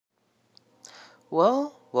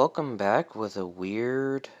Well, welcome back with a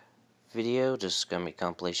weird video. Just gonna be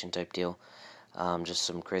compilation type deal. Just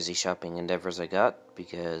some crazy shopping endeavors I got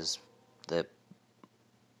because the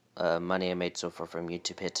money I made so far from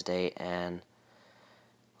YouTube hit today and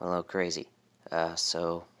a little crazy.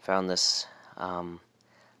 So found this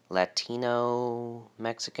Latino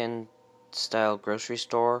Mexican style grocery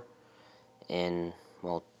store in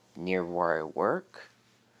near where I work.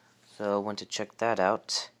 So I went to check that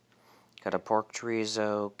out. Got a pork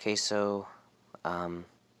chorizo, queso,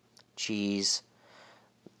 cheese.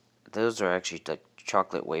 Those are actually like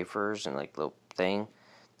chocolate wafers and like little thing.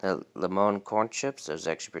 The lemon corn chips, those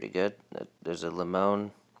are actually pretty good. There's a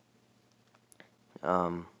lemon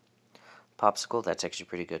popsicle, that's actually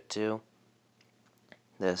pretty good too.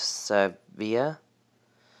 The Sevilla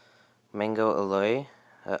mango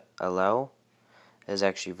alao is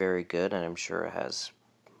actually very good, and I'm sure it has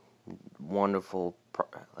wonderful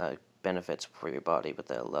benefits for your body with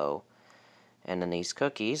the alao. And then these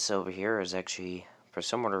cookies over here is actually, for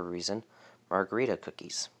some other reason, margarita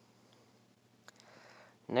cookies.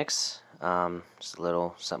 Next, just a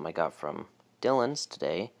little something I got from Dylan's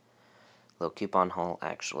today. Little coupon haul,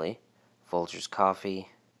 actually. Folgers coffee.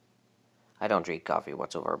 I don't drink coffee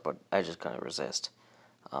whatsoever, but I just couldn't resist.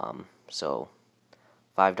 So,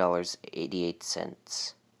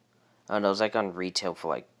 $5.88. Oh no, it was like on retail for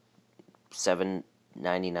like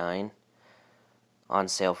 $7.99. On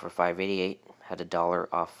sale for $5.88. Had $1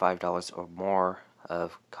 off $5 or more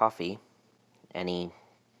of coffee. Any,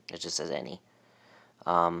 it just says any.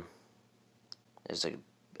 It was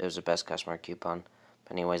a best customer coupon.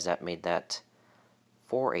 But anyways, that made that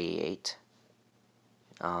 $4.88.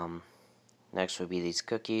 Next would be these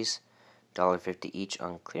cookies, $1.50 each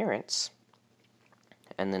on clearance.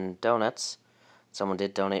 And then donuts. Someone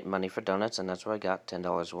did donate money for donuts, and that's what I got,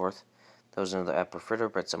 $10 worth. Those are the apple fritter,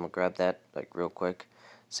 but someone grabbed that like real quick.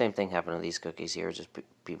 Same thing happened to these cookies here, just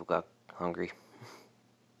people got hungry.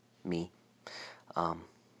 Me.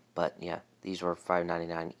 But yeah, these were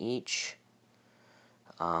 $5.99 each.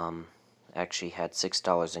 Actually had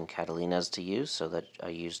 $6 in Catalinas to use, so that I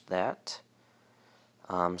used that.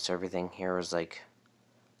 So everything here was like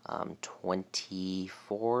 $24,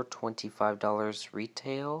 $25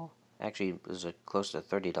 retail. Actually, it was close to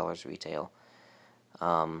 $30 retail.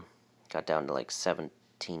 Got down to like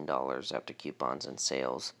 $17 after coupons and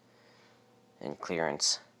sales and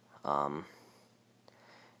clearance.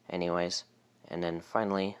 Anyways, and then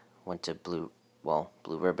finally went to Blue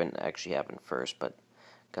Ribbon actually happened first, but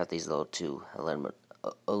got these little two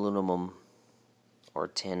aluminum or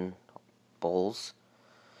tin bowls.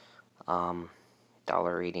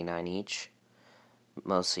 $1.89 each.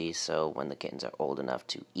 Mostly so when the kittens are old enough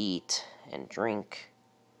to eat and drink,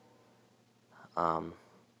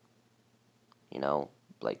 you know,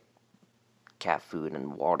 like cat food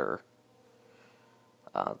and water,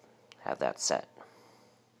 have that set.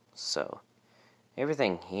 So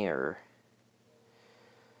everything here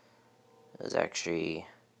is actually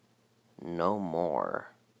no more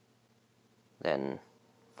than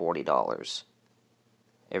 $40.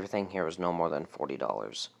 Everything here was no more than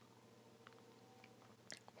 $40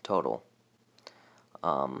 total.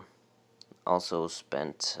 Also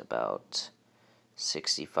spent about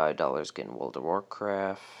 $65 getting World of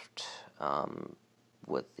Warcraft,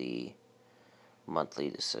 with the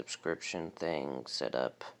monthly subscription thing set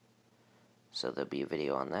up. So there'll be a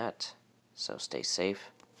video on that. So stay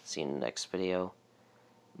safe. See you in the next video.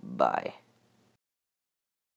 Bye.